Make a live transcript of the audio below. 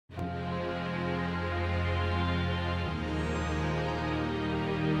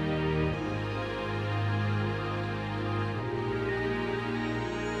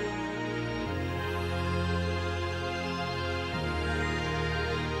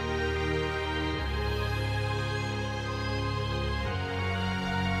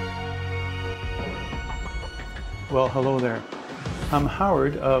Well, hello there. I'm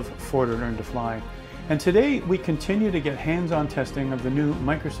Howard of ForderLearnToFly, and today we continue to get hands-on testing of the new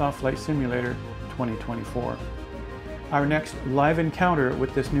Microsoft Flight Simulator 2024. Our next live encounter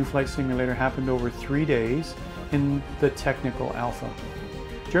with this new flight simulator happened over 3 days in the technical alpha.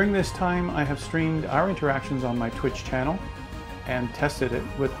 During this time, I have streamed our interactions on my Twitch channel and tested it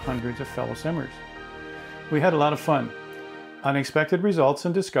with hundreds of fellow simmers. We had a lot of fun. Unexpected results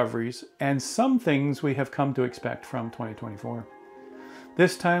and discoveries, and some things we have come to expect from 2024.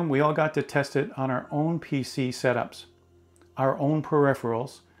 This time we all got to test it on our own PC setups, our own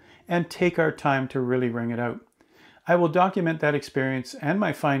peripherals, and take our time to really wring it out. I will document that experience and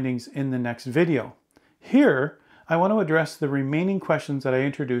my findings in the next video. Here, I want to address the remaining questions that I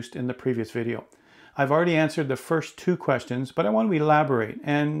introduced in the previous video. I've already answered the first 2 questions, but I want to elaborate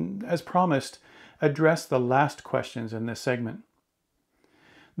and, as promised, address the last questions in this segment.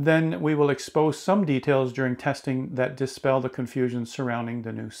 Then we will expose some details during testing that dispel the confusion surrounding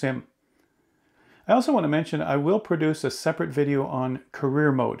the new sim. I also want to mention I will produce a separate video on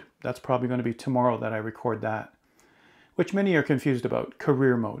career mode. That's probably going to be tomorrow that I record that, which many are confused about,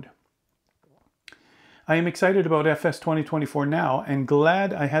 career mode. I am excited about FS2024 now and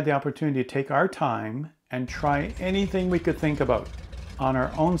glad I had the opportunity to take our time and try anything we could think about on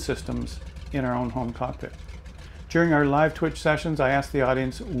our own systems in our own home cockpit. During our live Twitch sessions, I asked the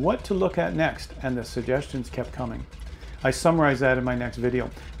audience what to look at next, and the suggestions kept coming. I summarize that in my next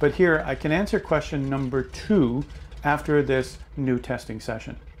video, but here I can answer question number 2 after this new testing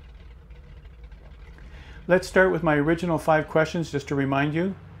session. Let's start with my original 5 questions just to remind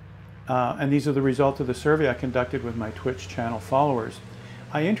you, and these are the result of the survey I conducted with my Twitch channel followers.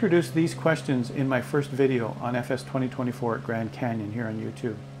 I introduced these questions in my first video on FS2024 at Grand Canyon here on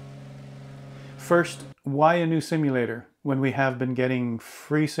YouTube. First, why a new simulator when we have been getting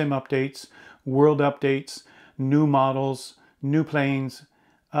free sim updates, world updates, new models, new planes?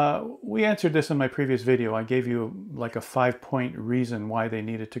 We answered this in my previous video. I gave you like a 5-point reason why they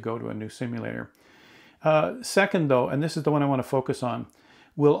needed to go to a new simulator. Second though, and this is the one I want to focus on,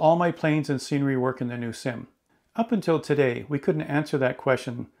 will all my planes and scenery work in the new sim? Up until today, we couldn't answer that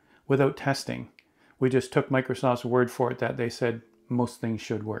question without testing. We just took Microsoft's word for it that they said most things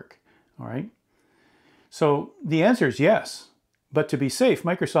should work, all right? So the answer is yes, but to be safe,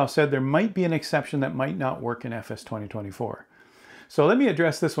 Microsoft said there might be an exception that might not work in FS 2024. So let me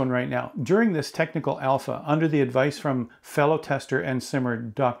address this one right now. During this technical alpha, under the advice from fellow tester and simmer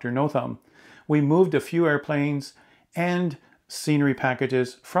Dr. No Thumb, we moved a few airplanes and scenery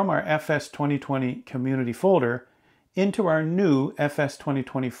packages from our FS 2020 community folder into our new FS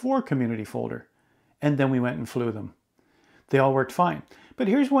 2024 community folder, and then we went and flew them. They all worked fine. But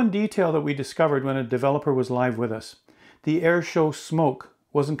here's one detail that we discovered when a developer was live with us. The air show smoke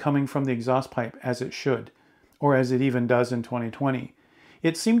wasn't coming from the exhaust pipe as it should, or as it even does in 2020.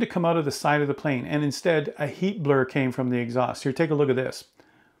 It seemed to come out of the side of the plane, and instead a heat blur came from the exhaust. Here, take a look at this.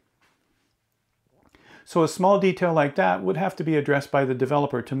 So a small detail like that would have to be addressed by the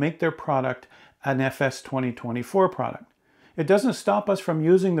developer to make their product an FS 2024 product. It doesn't stop us from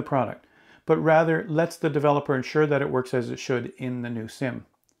using the product, but rather lets the developer ensure that it works as it should in the new sim.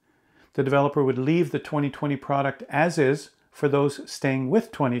 The developer would leave the 2020 product as is for those staying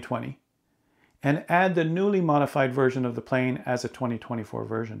with 2020 and add the newly modified version of the plane as a 2024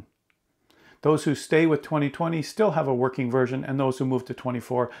 version. Those who stay with 2020 still have a working version, and those who move to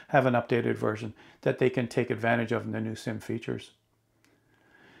 24 have an updated version that they can take advantage of in the new sim features.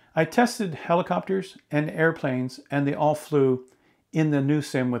 I tested helicopters and airplanes, and they all flew in the new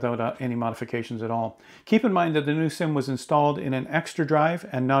sim without any modifications at all. Keep in mind that the new sim was installed in an extra drive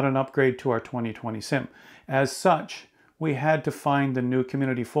and not an upgrade to our 2020 sim. As such, we had to find the new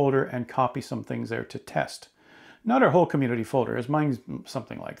community folder and copy some things there to test. Not our whole community folder, as mine's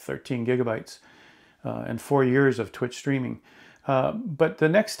something like 13 gigabytes and 4 years of Twitch streaming. But the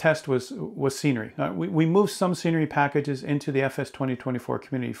next test was scenery. We moved some scenery packages into the FS 2024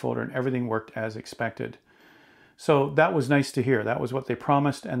 community folder, and everything worked as expected. So that was nice to hear. That was what they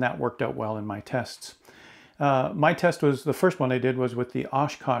promised, and that worked out well in my tests. My test was, the first one I did was with the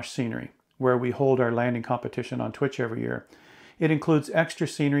Oshkosh scenery, where we hold our landing competition on Twitch every year. It includes extra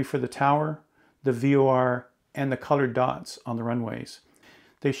scenery for the tower, the VOR, and the colored dots on the runways.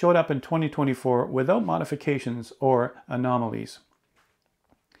 They showed up in 2024 without modifications or anomalies.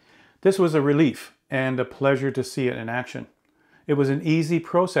 This was a relief and a pleasure to see it in action. It was an easy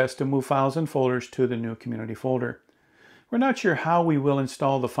process to move files and folders to the new community folder. We're not sure how we will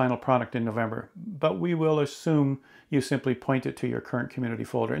install the final product in November, but we will assume you simply point it to your current community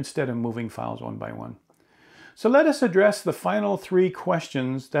folder instead of moving files one by one. So let us address the final 3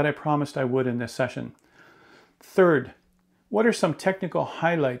 questions that I promised I would in this session. Third, what are some technical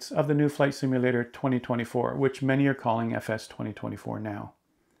highlights of the new Flight Simulator 2024, which many are calling FS 2024 now?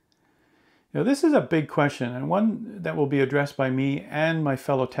 Now, this is a big question, and one that will be addressed by me and my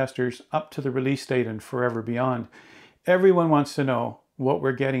fellow testers up to the release date and forever beyond. Everyone wants to know what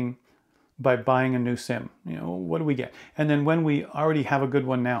we're getting by buying a new sim. What do we get? And then when we already have a good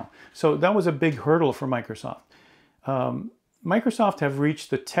one now. So that was a big hurdle for Microsoft. Microsoft have reached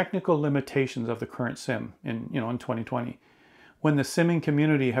the technical limitations of the current sim in 2020. When the simming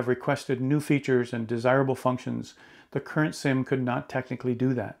community have requested new features and desirable functions, the current sim could not technically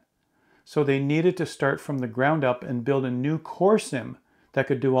do that. So they needed to start from the ground up and build a new core sim that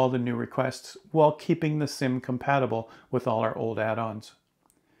could do all the new requests while keeping the sim compatible with all our old add-ons.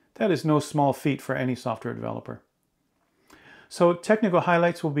 That is no small feat for any software developer. So technical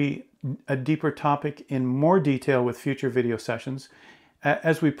highlights will be a deeper topic in more detail with future video sessions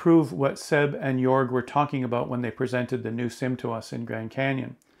as we prove what Seb and Jorg were talking about when they presented the new sim to us in Grand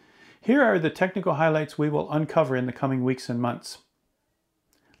Canyon. Here are the technical highlights we will uncover in the coming weeks and months.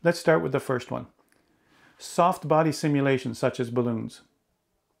 Let's start with the first one. Soft body simulations such as balloons,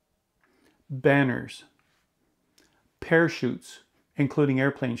 banners, parachutes, including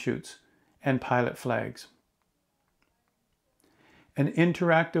airplane chutes, and pilot flags. An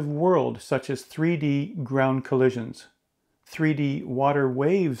interactive world such as 3D ground collisions, 3D water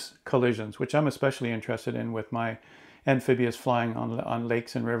waves collisions, which I'm especially interested in with my amphibious flying on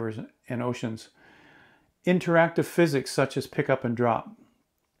lakes and rivers and oceans. Interactive physics such as pick up and drop.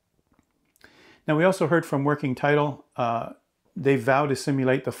 Now, we also heard from Working Title, they vow to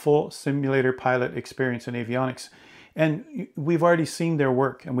simulate the full simulator pilot experience in avionics. And we've already seen their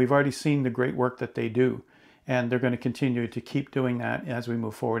work, and we've already seen the great work that they do. And they're going to continue to keep doing that as we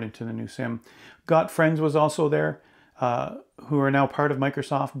move forward into the new sim. Got Friends was also there, who are now part of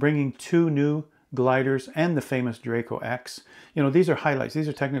Microsoft, bringing 2 new gliders and the famous Draco X. These are highlights. These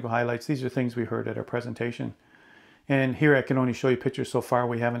are technical highlights. These are things we heard at our presentation. And here I can only show you pictures so far.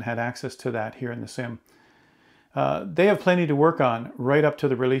 We haven't had access to that here in the sim. They have plenty to work on right up to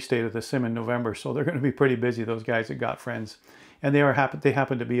the release date of the sim in November, so they're going to be pretty busy, those guys at Got Friends. And they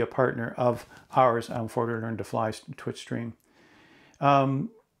happen to be a partner of ours on ForderLearnToFly's Twitch stream. The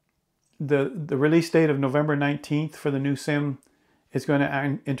release date of November 19th for the new sim is going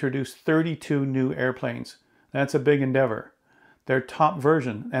to introduce 32 new airplanes. That's a big endeavor. Their top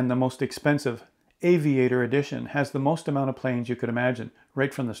version and the most expensive Aviator Edition has the most amount of planes you could imagine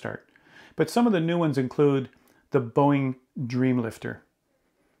right from the start. But some of the new ones include the Boeing Dreamlifter,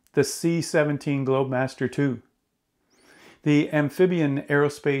 the C-17 Globemaster II, the Amphibian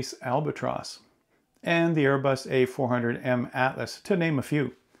Aerospace Albatross, and the Airbus A400M Atlas, to name a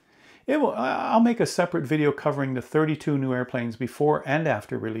few. I'll make a separate video covering the 32 new airplanes before and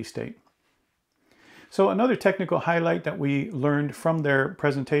after release date. So another technical highlight that we learned from their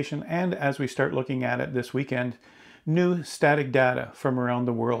presentation, and as we start looking at it this weekend, new static data from around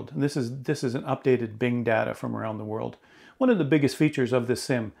the world. And this is an updated Bing data from around the world. One of the biggest features of this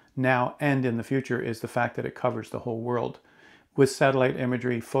sim now and in the future is the fact that it covers the whole world with satellite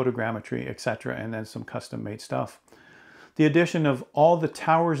imagery, photogrammetry, etc., and then some custom-made stuff. The addition of all the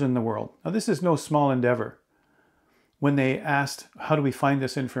towers in the world. Now, this is no small endeavor. When they asked, how do we find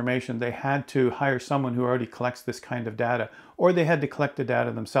this information, they had to hire someone who already collects this kind of data, or they had to collect the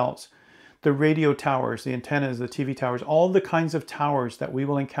data themselves. The radio towers, the antennas, the TV towers, all the kinds of towers that we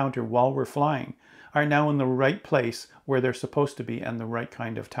will encounter while we're flying are now in the right place where they're supposed to be and the right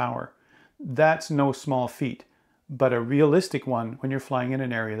kind of tower. That's no small feat, but a realistic one when you're flying in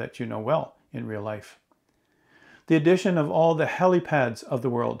an area that you know well in real life. The addition of all the helipads of the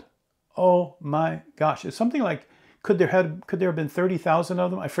world. Oh my gosh, it's something like, could there have been 30,000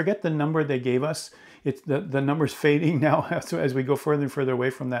 of them? I forget the number they gave us. It's the number's fading now as we go further and further away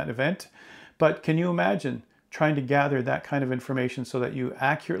from that event. But can you imagine trying to gather that kind of information so that you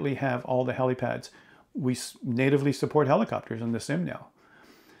accurately have all the helipads? We natively support helicopters in the sim now.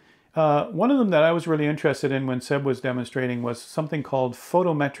 One of them that I was really interested in when Seb was demonstrating was something called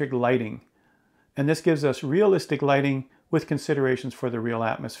photometric lighting. And this gives us realistic lighting with considerations for the real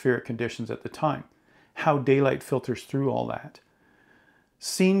atmospheric conditions at the time. How daylight filters through all that.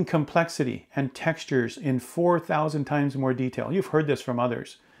 Scene complexity and textures in 4,000 times more detail. You've heard this from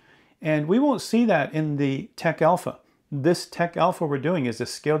others. And we won't see that in the Tech Alpha. This Tech Alpha we're doing is a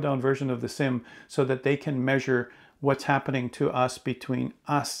scaled down version of the sim so that they can measure what's happening to us between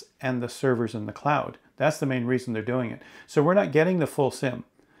us and the servers in the cloud. That's the main reason they're doing it. So we're not getting the full sim.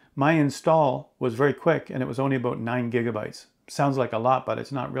 My install was very quick and it was only about 9 gigabytes. Sounds like a lot, but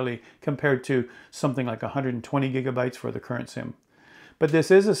it's not really compared to something like 120 gigabytes for the current sim. But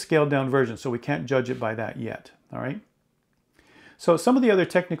this is a scaled down version, so we can't judge it by that yet, all right? So some of the other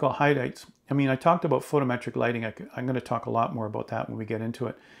technical highlights, I mean, I talked about photometric lighting. I'm going to talk a lot more about that when we get into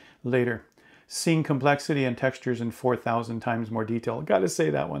it later. Scene complexity and textures in 4,000 times more detail. Got to say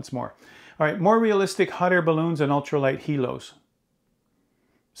that once more. All right, more realistic hot air balloons and ultralight helos.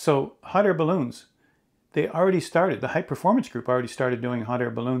 So hot air balloons, they already started. The high performance group already started doing hot air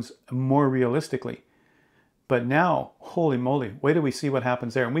balloons more realistically. But now, holy moly, wait till we see what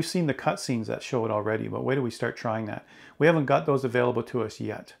happens there. And we've seen the cutscenes that show it already, but wait till we start trying that. We haven't got those available to us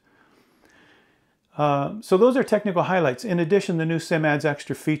yet. So those are technical highlights. In addition, the new sim adds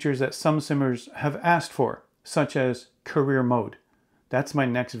extra features that some simmers have asked for, such as career mode. That's my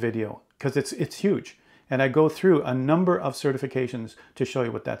next video, because it's huge. And I go through a number of certifications to show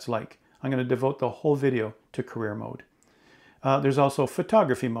you what that's like. I'm going to devote the whole video to career mode. There's also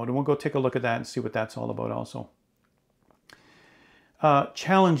photography mode, and we'll go take a look at that and see what that's all about also.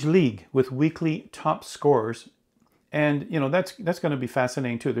 Challenge League with weekly top scores. And, you know, that's going to be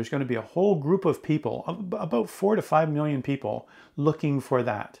fascinating too. There's going to be a whole group of people, about 4 to 5 million people, looking for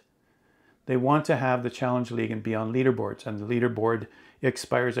that. They want to have the Challenge League and be on leaderboards, and the leaderboard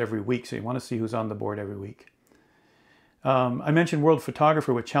expires every week, so you want to see who's on the board every week. I mentioned World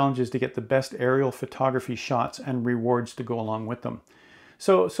Photographer with challenges to get the best aerial photography shots and rewards to go along with them.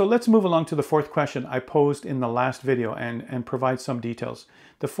 So let's move along to the fourth question I posed in the last video and provide some details.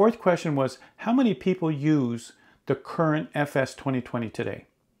 The fourth question was, how many people use the current FS2020 today?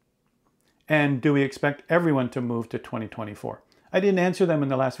 And do we expect everyone to move to 2024? I didn't answer them in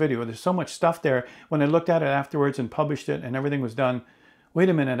the last video. There's so much stuff there. When I looked at it afterwards and published it and everything was done, wait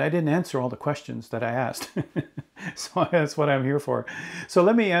a minute, I didn't answer all the questions that I asked. So that's what I'm here for. So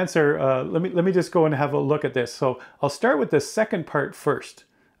let me answer, let me just go and have a look at this. So I'll start with the second part first.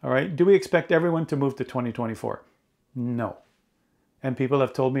 All right, do we expect everyone to move to 2024? No. And people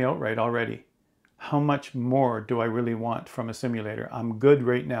have told me outright already, how much more do I really want from a simulator? I'm good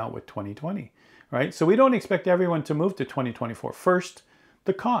right now with 2020, right? So we don't expect everyone to move to 2024. First,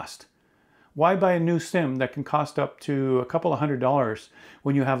 the cost. Why buy a new sim that can cost up to a couple of $100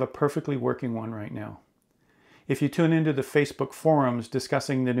 when you have a perfectly working one right now? If you tune into the Facebook forums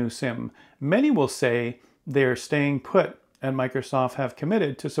discussing the new sim, many will say they're staying put and Microsoft have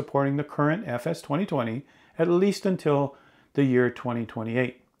committed to supporting the current FS2020 at least until the year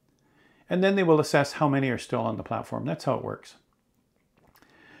 2028. And then they will assess how many are still on the platform. That's how it works.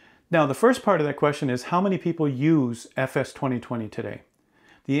 Now, the first part of that question is, how many people use FS2020 today?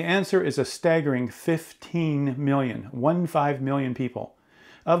 The answer is a staggering 15 million, 15 million people.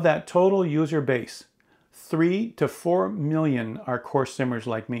 Of that total user base, 3 to 4 million are core simmers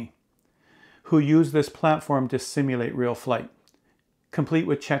like me, who use this platform to simulate real flight, complete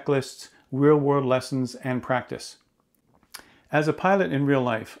with checklists, real-world lessons, and practice. As a pilot in real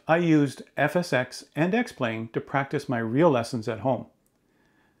life, I used FSX and X-Plane to practice my real lessons at home.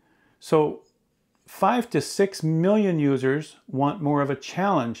 So 5 to 6 million users want more of a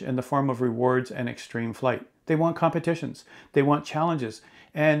challenge in the form of rewards and extreme flight. They want competitions, they want challenges,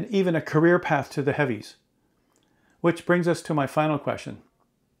 and even a career path to the heavies. Which brings us to my final question,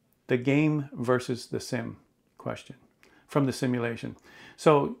 the game versus the sim question from the simulation.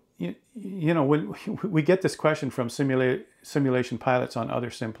 So, you know, when we get this question from simulation pilots on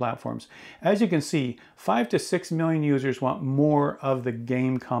other sim platforms, as you can see, 5 to 6 million users want more of the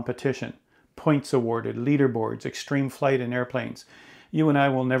game competition. Points awarded, leaderboards, extreme flight in airplanes. You and I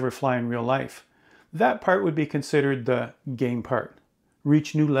will never fly in real life. That part would be considered the game part.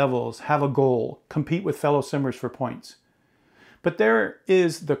 Reach new levels, have a goal, compete with fellow simmers for points. But there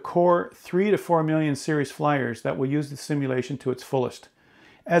is the core 3 to 4 million series flyers that will use the simulation to its fullest.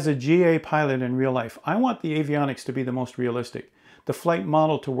 As a GA pilot in real life, I want the avionics to be the most realistic, the flight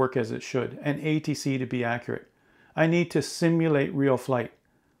model to work as it should, and ATC to be accurate. I need to simulate real flight.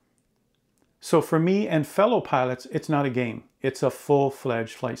 So for me and fellow pilots, it's not a game. It's a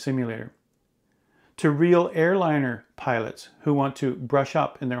full-fledged flight simulator. To real airliner pilots who want to brush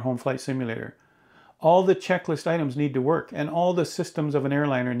up in their home flight simulator, all the checklist items need to work, and all the systems of an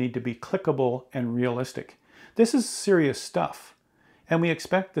airliner need to be clickable and realistic. This is serious stuff, and we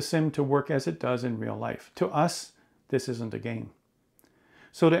expect the sim to work as it does in real life. To us, this isn't a game.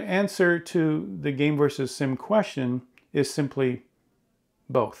 So to answer to the game versus sim question is simply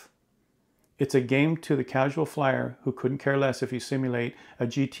both. It's a game to the casual flyer who couldn't care less if you simulate a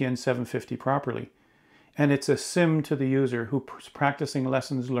GTN 750 properly. And it's a sim to the user who's practicing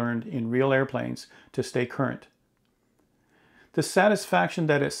lessons learned in real airplanes to stay current. The satisfaction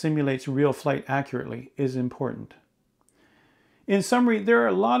that it simulates real flight accurately is important. In summary, there are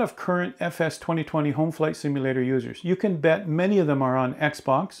a lot of current FS2020 home flight simulator users. You can bet many of them are on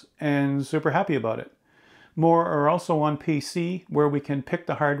Xbox and super happy about it. More are also on PC, where we can pick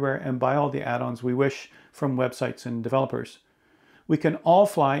the hardware and buy all the add-ons we wish from websites and developers. We can all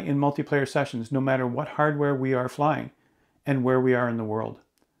fly in multiplayer sessions, no matter what hardware we are flying and where we are in the world.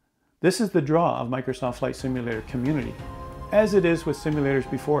 This is the draw of Microsoft Flight Simulator community, as it is with simulators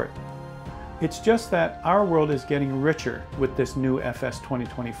before it. It's just that our world is getting richer with this new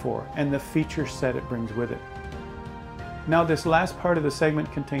FS2024 and the feature set it brings with it. Now, this last part of the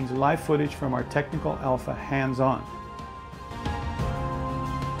segment contains live footage from our technical alpha hands-on.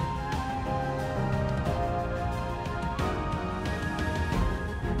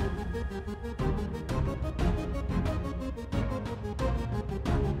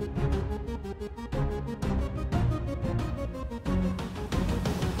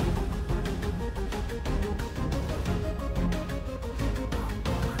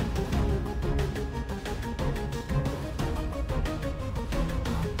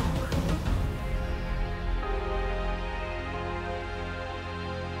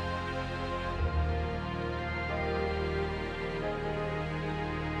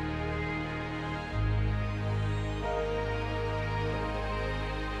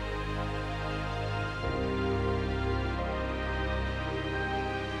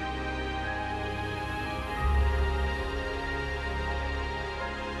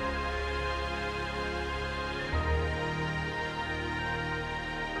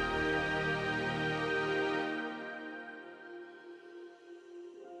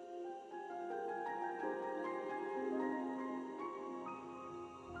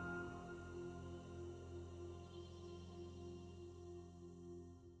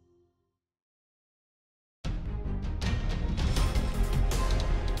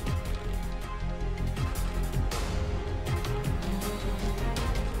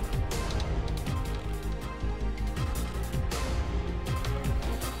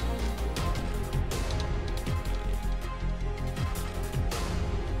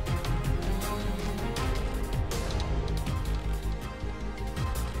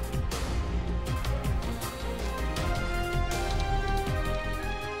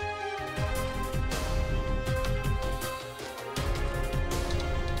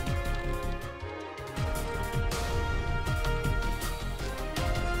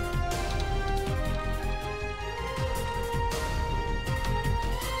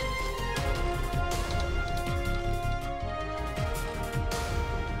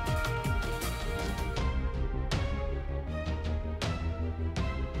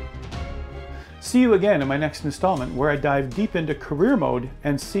 See you again in my next installment, where I dive deep into career mode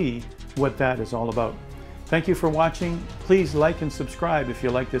and see what that is all about. Thank you for watching. Please like and subscribe if you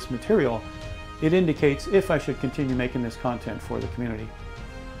like this material. It indicates if I should continue making this content for the community.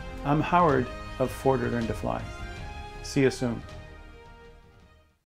 I'm Howard of ForderLearnToFly. See you soon.